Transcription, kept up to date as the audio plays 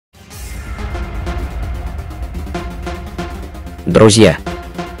Друзья,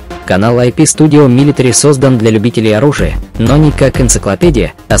 канал IP STUDIO Military создан для любителей оружия, но не как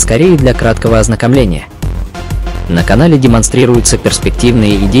энциклопедия, а скорее для краткого ознакомления. На канале демонстрируются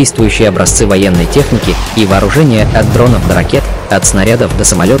перспективные и действующие образцы военной техники и вооружения от дронов до ракет, от снарядов до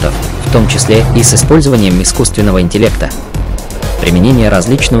самолетов, в том числе и с использованием искусственного интеллекта. Применение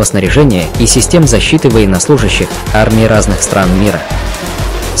различного снаряжения и систем защиты военнослужащих армий разных стран мира.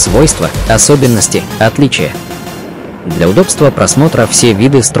 Свойства, особенности, отличия. Для удобства просмотра все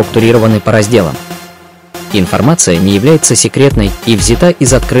виды структурированы по разделам. Информация не является секретной и взята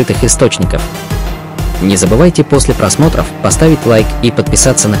из открытых источников. Не забывайте после просмотров поставить лайк и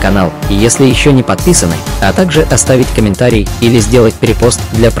подписаться на канал, если еще не подписаны, а также оставить комментарий или сделать перепост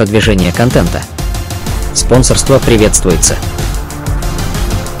для продвижения контента. Спонсорство приветствуется.